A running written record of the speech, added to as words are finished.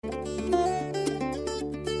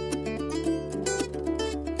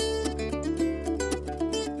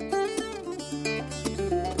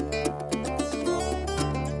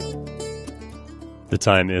The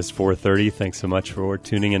time is 4:30. Thanks so much for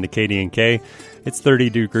tuning into KD&K. It's 30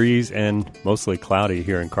 degrees and mostly cloudy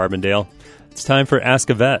here in Carbondale. It's time for Ask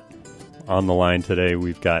a Vet. On the line today,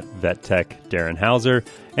 we've got vet tech Darren Hauser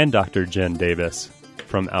and Dr. Jen Davis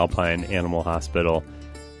from Alpine Animal Hospital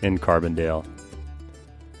in Carbondale.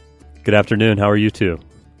 Good afternoon. How are you two?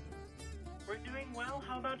 We're doing well.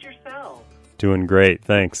 How about yourself? Doing great.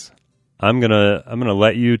 Thanks. I'm gonna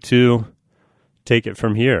let you two take it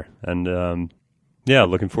from here, and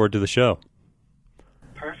looking forward to the show.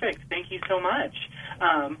 Perfect. Thank you so much.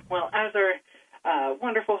 Well, as our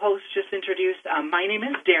wonderful host just introduced, my name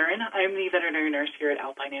is Darren. I'm the veterinary nurse here at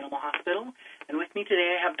Alpine Animal Hospital, and with me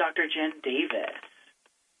today I have Dr. Jen Davis.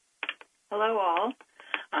 Hello, all.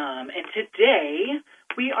 And today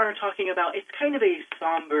we are talking about, it's kind of a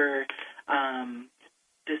somber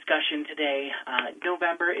discussion today.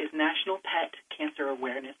 November is National Pet Cancer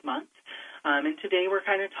Awareness Month, and today we're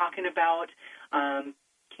kind of talking about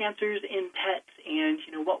cancers in pets and,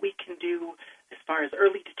 what we can do as far as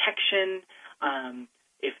early detection,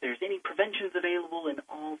 if there's any preventions available and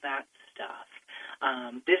all that stuff.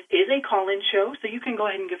 This is a call-in show, so you can go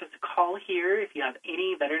ahead and give us a call here if you have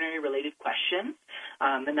any veterinary-related questions.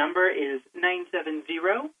 The number is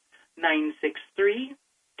 970-963-2976.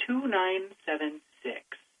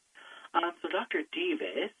 So Dr.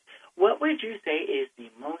 Davis, what would you say is the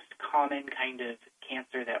most common kind of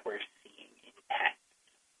cancer that we're seeing in pets?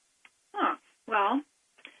 Well,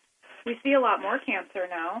 we see a lot more cancer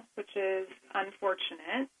now, which is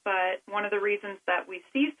unfortunate, but one of the reasons that we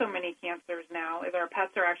see so many cancers now is our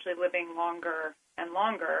pets are actually living longer and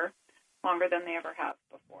longer than they ever have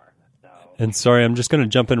before. So. And sorry, I'm just going to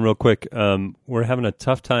jump in real quick. We're having a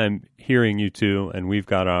tough time hearing you two, and we've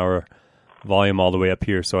got our volume all the way up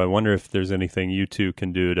here, so I wonder if there's anything you two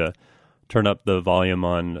can do to turn up the volume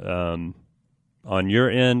on your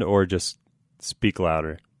end or just speak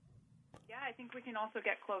louder. I think we can also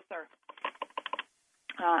get closer.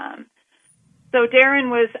 So Darren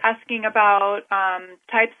was asking about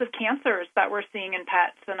types of cancers that we're seeing in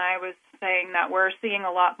pets, and I was saying that we're seeing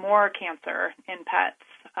a lot more cancer in pets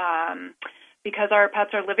because our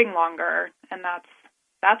pets are living longer, and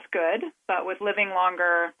that's good. But with living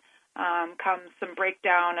longer comes some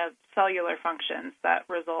breakdown of cellular functions that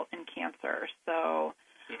result in cancer. So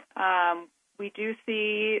we do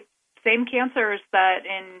see same cancers that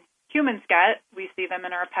in humans get, we see them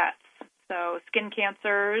in our pets. So skin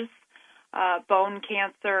cancers, bone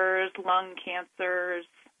cancers, lung cancers,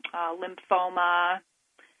 lymphoma.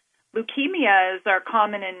 Leukemias are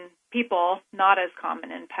common in people, not as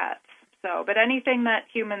common in pets. So, but anything that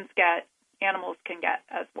humans get, animals can get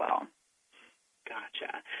as well.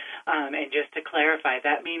 Gotcha. And just to clarify,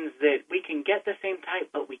 that means that we can get the same type,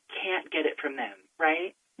 but we can't get it from them,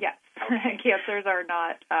 right? Yes. Okay. Cancers are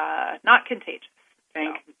not contagious.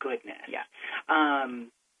 Thank goodness. Yeah.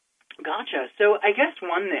 Gotcha. So I guess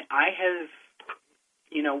one that I have,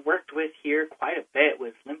 worked with here quite a bit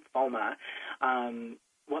was lymphoma.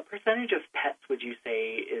 What percentage of pets would you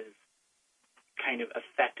say is kind of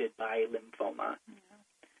affected by lymphoma?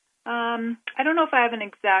 I don't know if I have an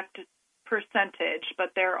exact percentage,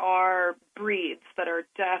 but there are breeds that are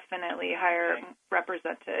definitely higher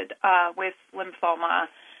represented with lymphoma.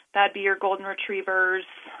 That'd be your golden retrievers,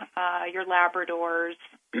 your Labradors.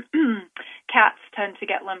 Cats tend to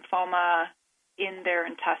get lymphoma in their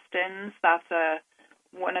intestines. That's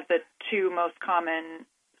one of the two most common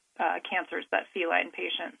cancers that feline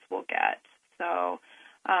patients will get. So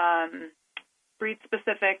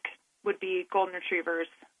breed-specific would be golden retrievers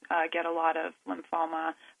get a lot of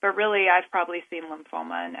lymphoma. But really, I've probably seen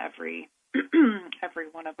lymphoma in every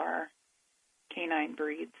one of our canine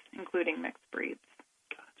breeds, including mixed breeds.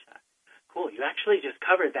 Cool. You actually just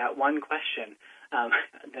covered that one question.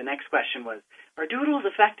 The next question was, are doodles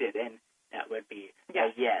affected? And that would be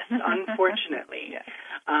a yes, unfortunately. Yes.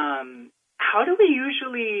 How do we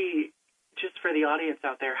usually, just for the audience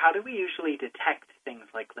out there, how do we usually detect things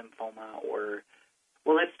like lymphoma or,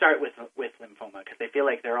 well, let's start with lymphoma because I feel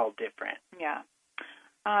like they're all different. Yeah.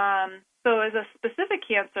 So as a specific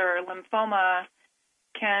cancer, lymphoma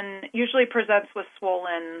usually presents with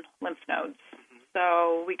swollen lymph nodes.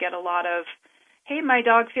 So we get a lot of, hey, my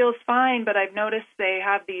dog feels fine, but I've noticed they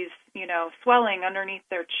have these, swelling underneath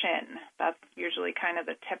their chin. That's usually kind of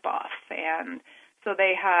the tip-off. And so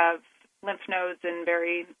they have lymph nodes in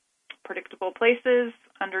very predictable places,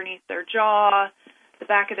 underneath their jaw, the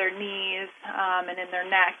back of their knees, and in their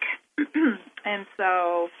neck. And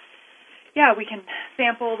so, we can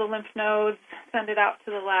sample the lymph nodes, send it out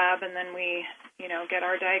to the lab, and then we, get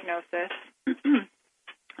our diagnosis.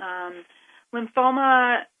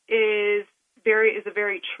 Lymphoma is a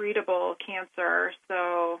very treatable cancer.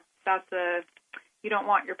 So you don't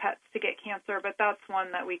want your pets to get cancer, but that's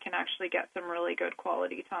one that we can actually get some really good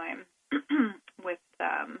quality time with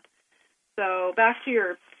them. So back to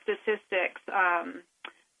your statistics,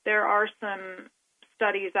 there are some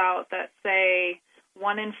studies out that say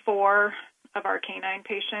 1 in 4 of our canine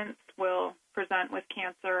patients will present with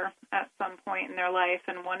cancer at some point in their life,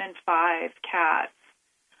 and 1 in 5 cats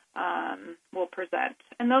will present.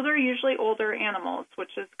 And those are usually older animals,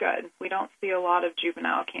 which is good. We don't see a lot of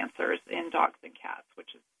juvenile cancers in dogs and cats,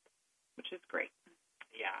 which is great.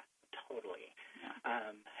 Yeah, totally. Yeah.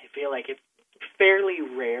 I feel like it's fairly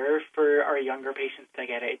rare for our younger patients to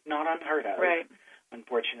get it. Not unheard of, right?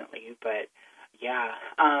 Unfortunately, but yeah.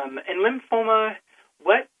 And lymphoma,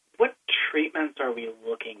 what treatments are we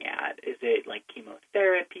looking at? Is it like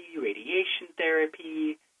chemotherapy, radiation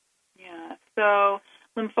therapy? Yeah. So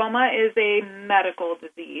lymphoma is a medical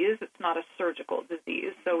disease. It's not a surgical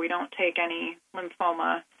disease, so we don't take any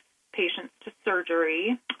lymphoma patients to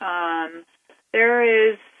surgery.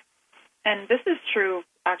 There is, and this is true,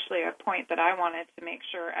 actually, a point that I wanted to make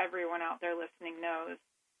sure everyone out there listening knows.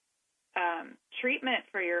 Treatment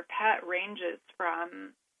for your pet ranges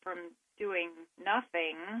from doing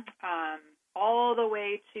nothing all the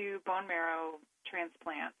way to bone marrow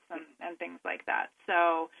transplants and things like that.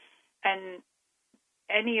 So, and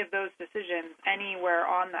any of those decisions anywhere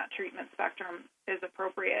on that treatment spectrum is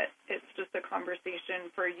appropriate. It's just a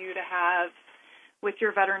conversation for you to have with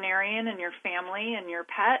your veterinarian and your family and your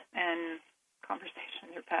pet, and conversation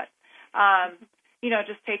with your pet.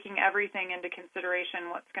 Just taking everything into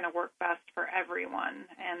consideration, what's going to work best for everyone.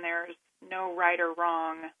 And there's no right or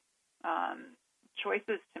wrong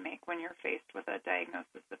choices to make when you're faced with a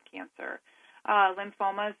diagnosis of cancer.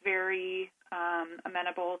 Lymphoma is very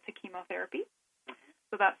amenable to chemotherapy.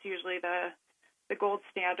 So that's usually the gold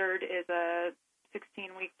standard is a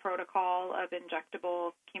 16-week protocol of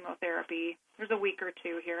injectable chemotherapy. There's a week or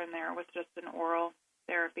two here and there with just an oral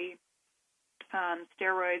therapy.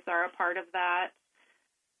 Steroids are a part of that.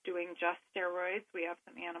 Doing just steroids, we have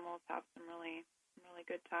some animals have some really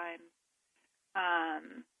good times.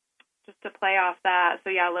 Just to play off that, so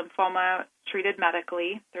yeah, lymphoma treated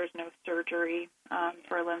medically. There's no surgery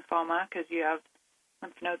for lymphoma because you have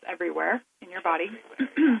lymph nodes everywhere in your body.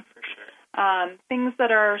 Yeah, for sure. Things that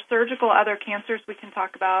are surgical, other cancers we can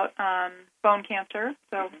talk about. Bone cancer,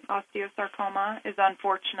 so osteosarcoma is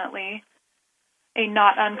unfortunately a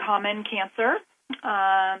not uncommon cancer.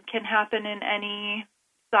 Can happen in any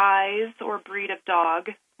size or breed of dog,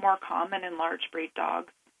 more common in large breed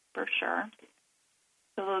dogs, for sure.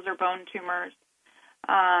 So those are bone tumors.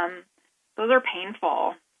 Those are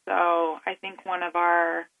painful. So I think one of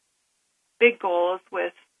our big goals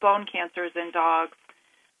with bone cancers in dogs,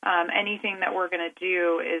 anything that we're going to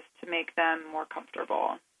do is to make them more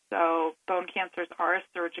comfortable. So bone cancers are a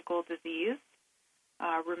surgical disease.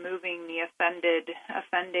 Removing the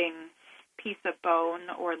offending piece of bone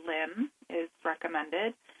or limb is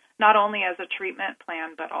recommended, not only as a treatment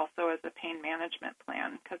plan, but also as a pain management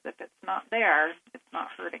plan, because if it's not there, it's not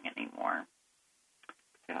hurting anymore.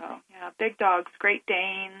 So, yeah, big dogs, Great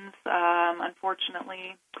Danes,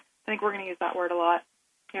 unfortunately, I think we're going to use that word a lot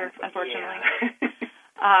here, unfortunately.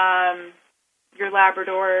 Yeah. Your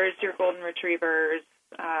Labradors, your Golden Retrievers,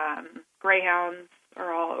 Greyhounds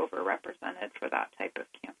are all overrepresented for that type of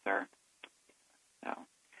cancer. So,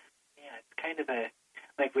 yeah, it's kind of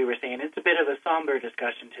like we were saying, it's a bit of a somber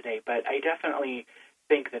discussion today, but I definitely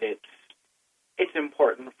think that it's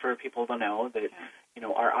important for people to know that,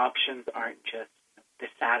 our options aren't just the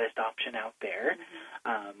saddest option out there.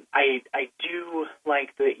 Mm-hmm. I do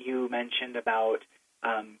like that you mentioned about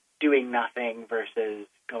doing nothing versus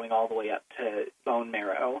going all the way up to bone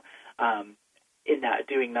marrow. In that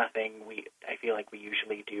doing nothing, I feel like we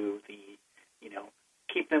usually do the,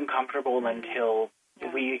 keep them comfortable mm-hmm. until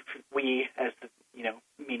we as the,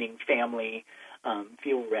 meaning family,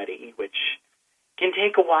 feel ready, which can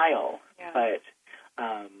take a while. Yeah. But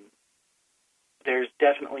there's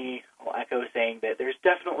definitely, I'll echo saying that there's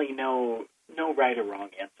definitely no right or wrong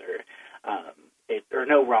answer, or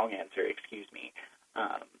no wrong answer, excuse me.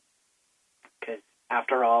 Because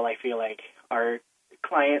after all, I feel like our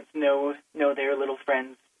clients know their little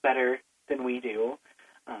friends better than we do,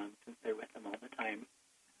 since they're with them all the time.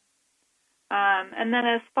 And then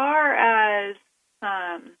as far as,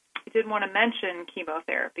 I did want to mention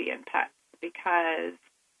chemotherapy in pets, because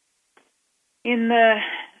in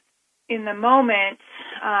the moment,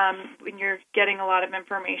 when you're getting a lot of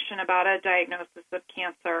information about a diagnosis of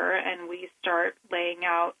cancer and we start laying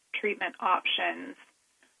out treatment options,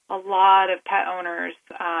 a lot of pet owners,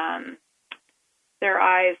 their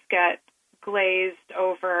eyes get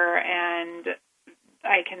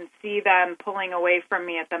them pulling away from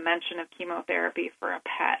me at the mention of chemotherapy for a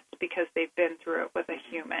pet because they've been through it with a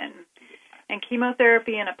human. And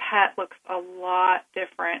chemotherapy in a pet looks a lot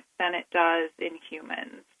different than it does in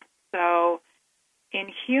humans. So in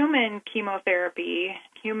human chemotherapy,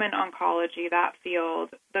 human oncology, that field,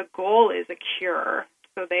 the goal is a cure.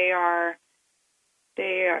 So they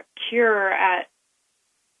cure at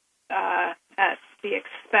the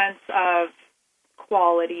expense of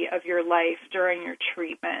quality of your life during your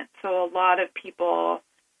treatment. So a lot of people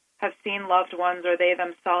have seen loved ones or they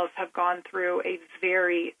themselves have gone through a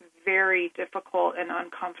very, very difficult and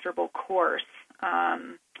uncomfortable course,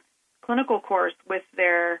 clinical course with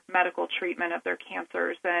their medical treatment of their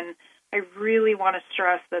cancers. And I really want to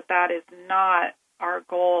stress that that is not our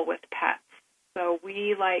goal with pets. So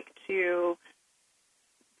we like to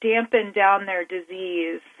dampen down their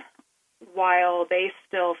disease while they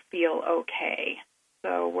still feel okay.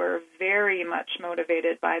 So we're very much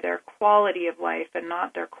motivated by their quality of life and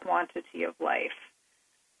not their quantity of life.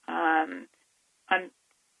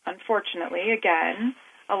 Unfortunately, again,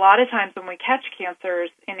 a lot of times when we catch cancers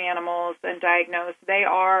in animals and diagnose,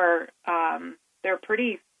 they're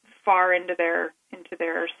pretty far into their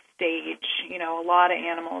stage. You know, a lot of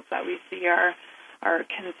animals that we see are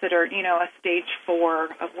considered, you know, a stage 4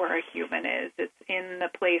 of where a human is. It's in the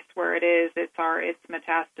place where it is. It's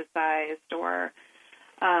metastasized, or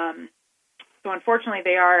so unfortunately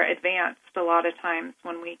they are advanced a lot of times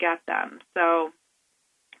when we get them. So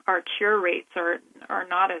our cure rates are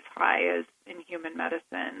not as high as in human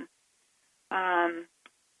medicine.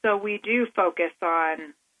 So we do focus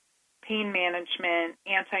on pain management,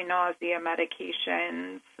 anti-nausea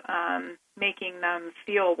medications, making them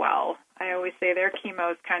feel well. I always say their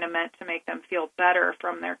chemo is kind of meant to make them feel better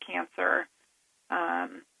from their cancer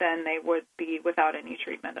than they would be without any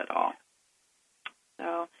treatment at all.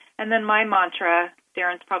 So, and then my mantra,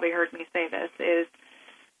 Darren's probably heard me say this, is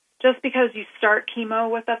just because you start chemo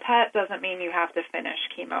with a pet doesn't mean you have to finish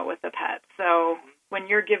chemo with a pet. So when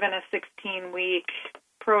you're given a 16-week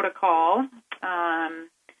protocol,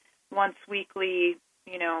 once weekly,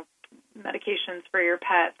 you know, medications for your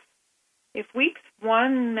pets, if weeks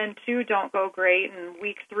 1 and 2 don't go great and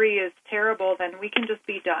week 3 is terrible, then we can just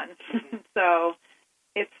be done. So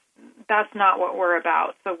that's not what we're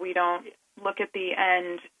about. So we don't look at the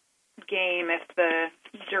end game if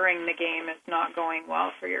during the game is not going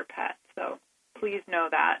well for your pet. So please know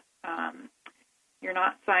that you're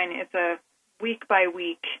not signing. It's a week by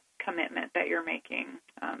week commitment that you're making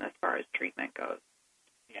as far as treatment goes.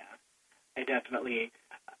 Yeah, I definitely.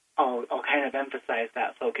 I'll kind of emphasize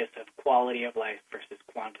that focus of quality of life versus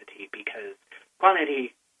quantity, because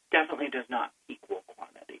quantity definitely does not equal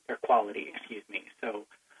quality. So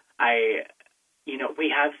we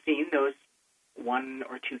have seen those 1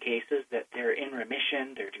 or 2 cases that they're in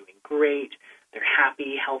remission, they're doing great, they're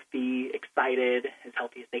happy, healthy, excited, as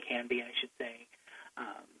healthy as they can be, I should say.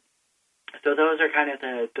 So those are kind of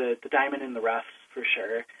the diamond in the rough for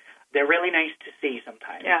sure. They're really nice to see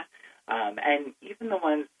sometimes. Yeah. And even the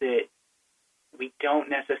ones that we don't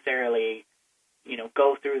necessarily,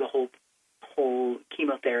 go through the whole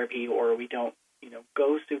chemotherapy, or we don't,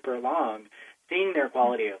 go super long, seeing their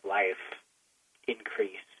quality of life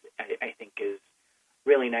increase, I think is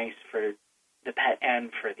really nice for the pet and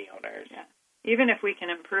for the owners. Yeah. Even if we can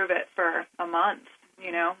improve it for a month,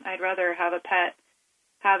 I'd rather have a pet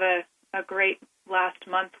have a great last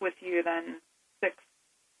month with you than 6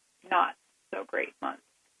 not so great months.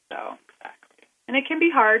 So, exactly. And it can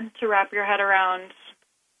be hard to wrap your head around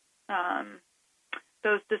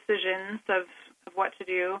those decisions of what to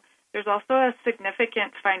do. There's also a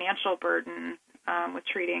significant financial burden with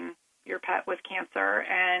treating your pet with cancer,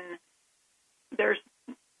 and there's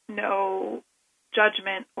no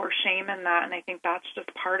judgment or shame in that, and I think that's just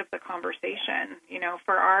part of the conversation.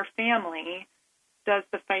 For our family, does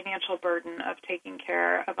the financial burden of taking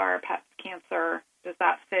care of our pet's cancer, does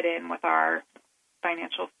that fit in with our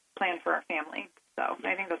financial plan for our family? So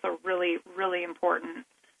I think that's a really, really important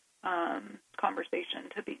conversation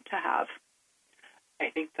to have. I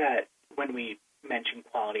think that when we mention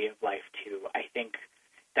quality of life too, I think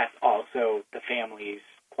that's also the family's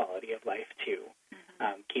quality of life too.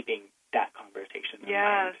 Mm-hmm. Keeping that conversation in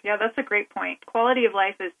mind. Yeah, that's a great point. Quality of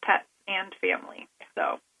life is pets and family.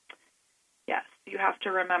 So yes, you have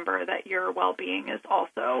to remember that your well-being is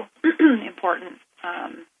also important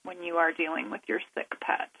when you are dealing with your sick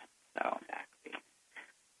pet. So exactly.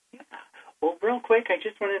 Yeah. Well, real quick, I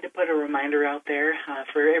just wanted to put a reminder out there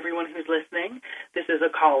for everyone who's listening. This is a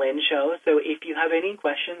call-in show, so if you have any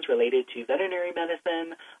questions related to veterinary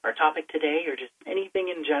medicine, our topic today, or just anything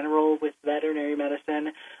in general with veterinary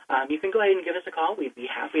medicine, you can go ahead and give us a call. We'd be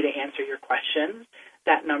happy to answer your questions.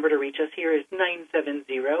 That number to reach us here is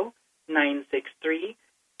 970-963-2976.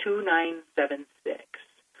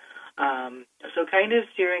 So kind of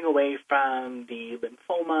steering away from the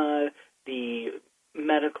lymphoma, the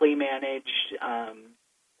medically managed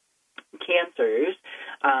cancers.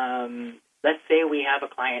 Let's say we have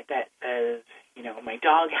a client that says, my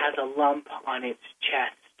dog has a lump on its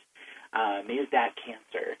chest. Is that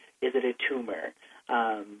cancer? Is it a tumor?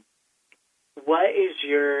 What is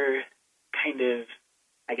your kind of,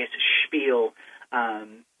 spiel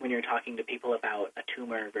when you're talking to people about a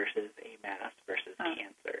tumor versus a mass versus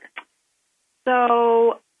cancer?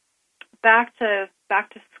 So back to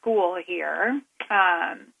school here.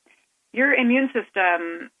 Your immune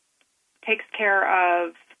system takes care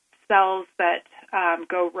of cells that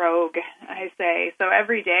go rogue, I say. So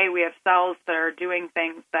every day we have cells that are doing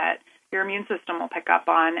things that your immune system will pick up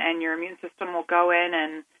on, and your immune system will go in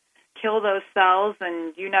and kill those cells,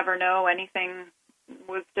 and you never know anything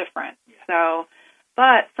was different. So,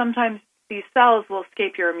 but sometimes these cells will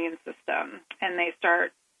escape your immune system, and they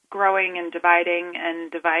start growing and dividing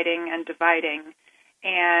and dividing and dividing.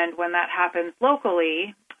 And when that happens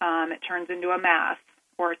locally, it turns into a mass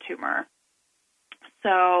or a tumor.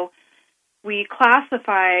 So we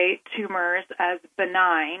classify tumors as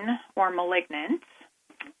benign or malignant.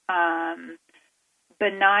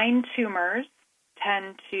 Benign tumors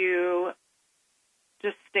tend to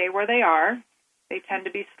just stay where they are. They tend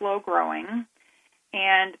to be slow growing,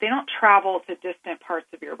 and they don't travel to distant parts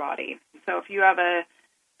of your body. So if you have a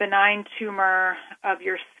benign tumor of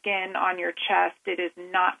your skin on your chest, it is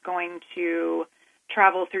not going to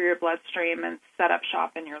travel through your bloodstream and set up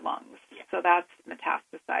shop in your lungs. So that's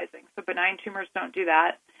metastasizing. So benign tumors don't do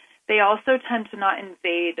that. They also tend to not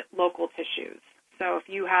invade local tissues. So if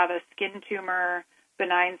you have a skin tumor,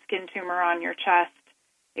 benign skin tumor on your chest,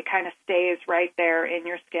 it kind of stays right there in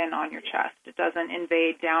your skin on your chest. It doesn't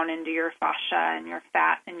invade down into your fascia and your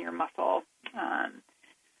fat and your muscle.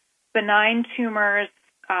 Benign tumors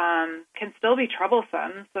can still be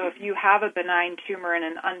troublesome. So if you have a benign tumor in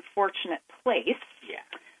an unfortunate place,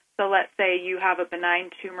 so let's say you have a benign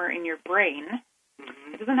tumor in your brain,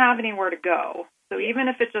 it doesn't have anywhere to go. So even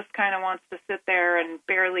if it just kind of wants to sit there and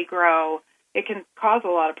barely grow, it can cause a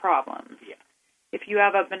lot of problems. If you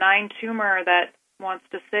have a benign tumor that wants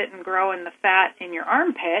to sit and grow in the fat in your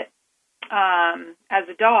armpit, as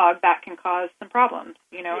a dog, that can cause some problems.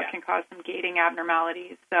 It can cause some gating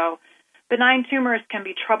abnormalities. So benign tumors can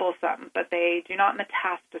be troublesome, but they do not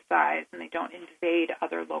metastasize and they don't invade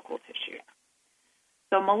other local tissues.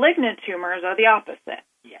 So malignant tumors are the opposite.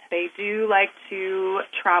 They do like to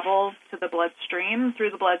travel to the bloodstream,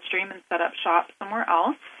 through the bloodstream, and set up shop somewhere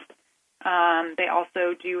else. They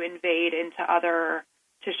also do invade into other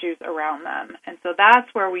tissues around them. And so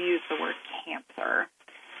that's where we use the word cancer.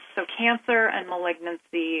 So cancer and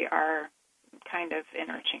malignancy are kind of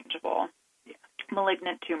interchangeable.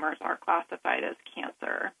 Malignant tumors are classified as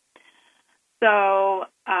cancer. So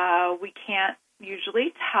we can't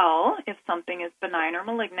usually tell if something is benign or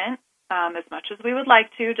malignant as much as we would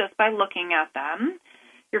like to just by looking at them.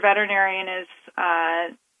 Your veterinarian is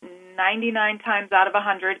 99 times out of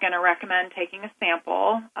 100 going to recommend taking a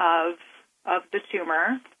sample of the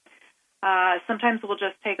tumor. Sometimes we'll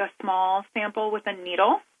just take a small sample with a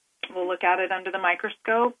needle. We'll look at it under the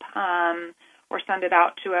microscope or send it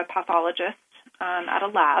out to a pathologist at a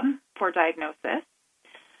lab for diagnosis.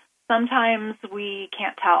 Sometimes we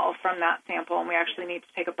can't tell from that sample, and we actually need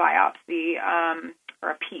to take a biopsy or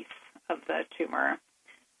a piece of the tumor,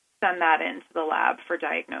 send that into the lab for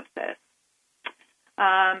diagnosis.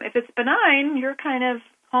 If it's benign, you're kind of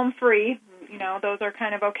home free. Those are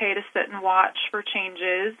kind of okay to sit and watch for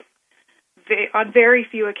changes. On very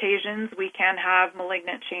few occasions, we can have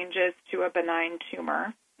malignant changes to a benign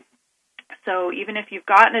tumor. So even if you've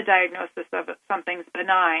gotten a diagnosis of something's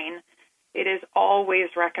benign, it is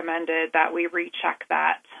always recommended that we recheck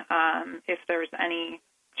that if there's any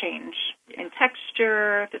change in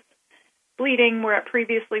texture, if it's bleeding where it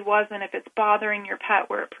previously wasn't, if it's bothering your pet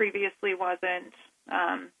where it previously wasn't,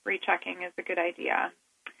 rechecking is a good idea.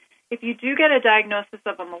 If you do get a diagnosis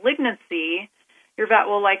of a malignancy, your vet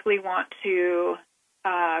will likely want to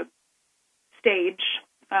stage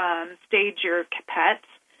your pet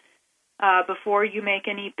before you make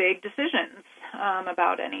any big decisions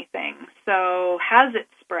about anything. So has it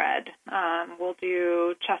spread? We'll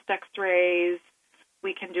do chest x-rays.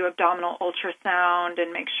 We can do abdominal ultrasound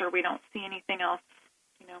and make sure we don't see anything else,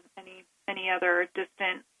 any other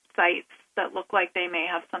distant sites that look like they may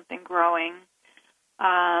have something growing.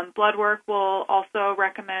 Blood work will also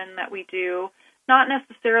recommend that we do, not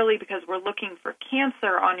necessarily because we're looking for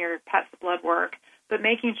cancer on your pet's blood work, but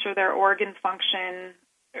making sure their organ function.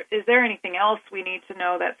 Is there anything else we need to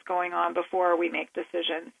know that's going on before we make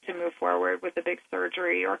decisions to move forward with a big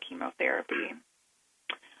surgery or chemotherapy?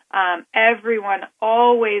 Everyone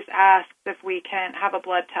always asks if we can have a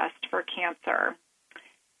blood test for cancer.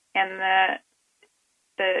 And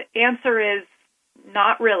the answer is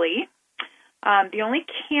not really. The only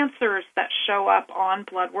cancers that show up on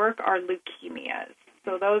blood work are leukemias.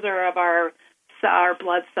 So those are of our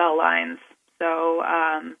blood cell lines. So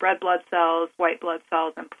red blood cells, white blood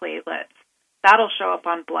cells, and platelets. That'll show up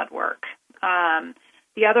on blood work.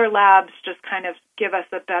 The other labs just kind of give us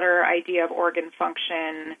a better idea of organ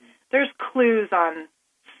function. There's clues on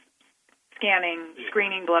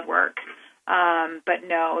screening blood work. But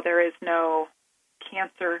no, there is no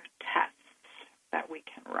cancer tests that we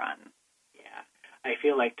can run. Yeah, I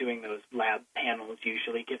feel like doing those lab panels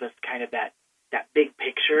usually give us kind of that big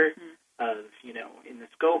picture of, in the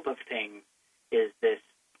scope of things, is this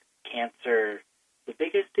cancer the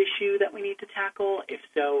biggest issue that we need to tackle? If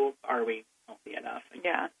so, are we healthy enough?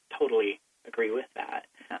 Yeah. Totally agree with that.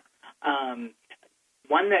 Yeah.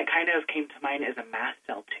 One that kind of came to mind is a mast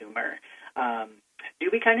cell tumor. Do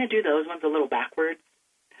we kind of do those ones a little backwards?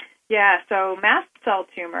 Yeah, so mast cell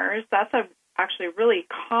tumors, that's actually really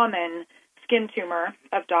common skin tumor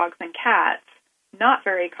of dogs and cats, not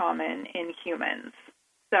very common in humans.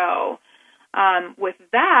 So with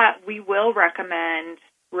that, we will recommend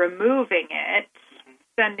removing it,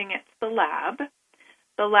 sending it to the lab.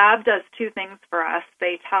 The lab does two things for us.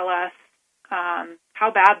 They tell us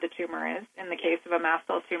how bad the tumor is in the case of a mast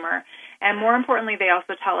cell tumor, and more importantly, they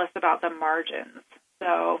also tell us about the margins.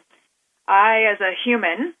 So I, as a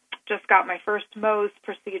human, just got my first Mohs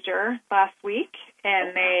procedure last week,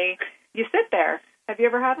 and you sit there. Have you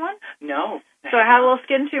ever had one? No. So I had a little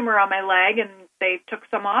skin tumor on my leg, and they took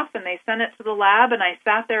some off, and they sent it to the lab, and I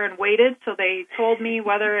sat there and waited. So they told me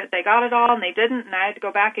whether they got it all, and they didn't, and I had to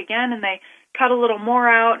go back again, and they cut a little more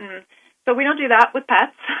out. And so we don't do that with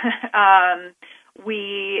pets.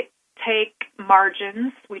 We take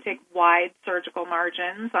margins. We take wide surgical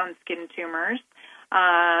margins on skin tumors,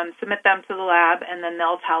 submit them to the lab, and then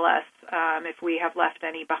they'll tell us if we have left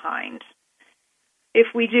any behind. If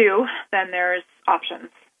we do, then there's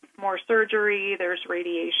options. More surgery, there's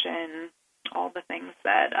radiation, all the things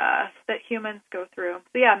that humans go through.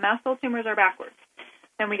 So yeah, mast cell tumors are backwards.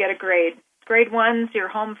 Then we get a grade. Grade 1s, you're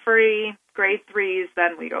home free. Grade 3s,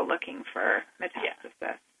 then we go looking for metastasis.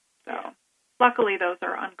 Yeah. So luckily those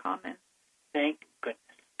are uncommon. Thank goodness.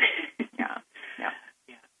 Yeah.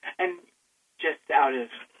 And just out of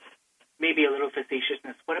maybe a little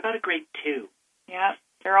facetiousness, what about a grade 2? Yeah,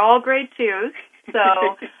 they're all grade 2s.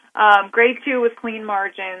 So grade 2 with clean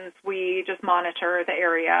margins, we just monitor the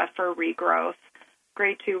area for regrowth.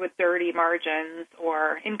 Grade 2 with dirty margins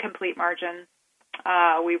or incomplete margins,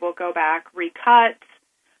 we will go back, recut.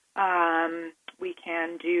 We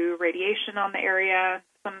can do radiation on the area.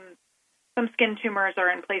 Some skin tumors are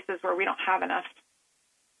in places where we don't have enough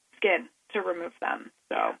skin to remove them.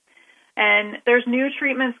 So, and there's new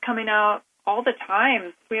treatments coming out all the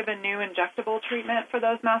time. We have a new injectable treatment for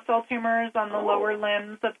those mast cell tumors on the lower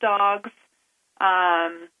limbs of dogs.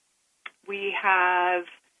 We have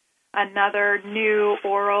another new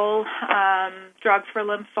oral drug for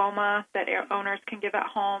lymphoma that owners can give at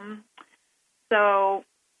home. So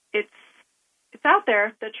it's out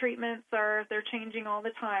there. The treatments they're changing all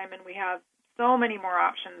the time, and we have so many more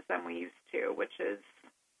options than we used to, which is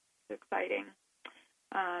exciting.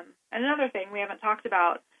 And another thing we haven't talked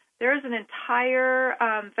about, there is an entire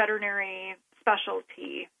veterinary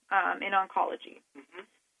specialty in oncology. Mm-hmm.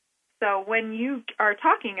 So when you are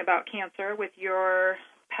talking about cancer with your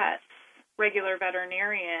pet's regular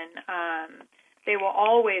veterinarian, they will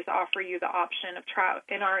always offer you the option of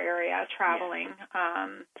in our area traveling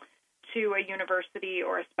to a university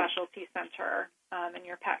or a specialty center, and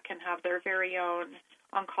your pet can have their very own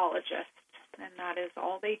oncologist, and that is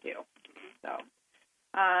all they do. So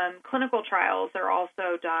clinical trials are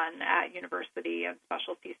also done at university and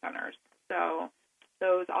specialty centers. So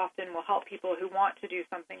those often will help people who want to do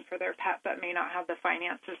something for their pet but may not have the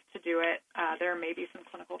finances to do it. There may be some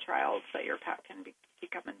clinical trials that your pet can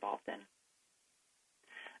become involved in.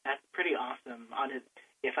 That's pretty awesome.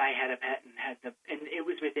 If I had a pet and it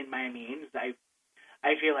was within my means, I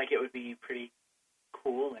feel like it would be pretty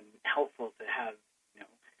cool and helpful to have,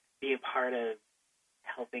 be a part of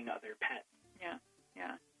helping other pets. Yeah.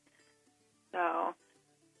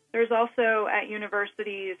 there's also at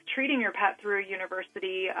universities, treating your pet through a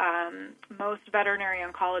university, most veterinary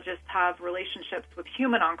oncologists have relationships with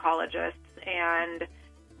human oncologists, and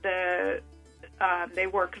they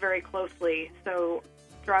work very closely. So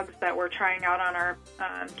drugs that we're trying out on our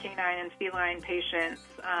canine and feline patients,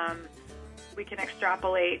 we can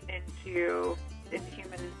extrapolate into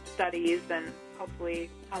human studies and hopefully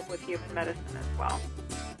help with human medicine as well.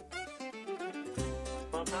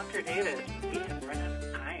 Well, Dr. Davis, we have run out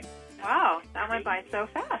of time. Wow, that went by so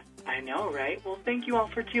fast. I know, right? Well, thank you all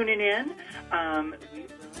for tuning in. We will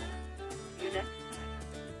see you next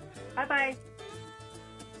time. Bye-bye.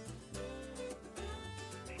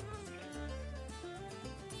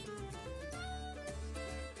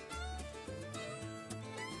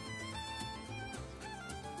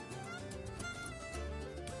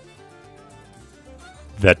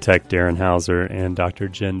 Vet Tech Darren Hauser and Dr.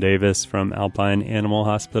 Jen Davis from Alpine Animal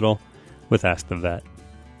Hospital with Ask the Vet.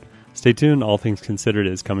 Stay tuned. All Things Considered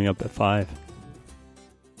is coming up at 5.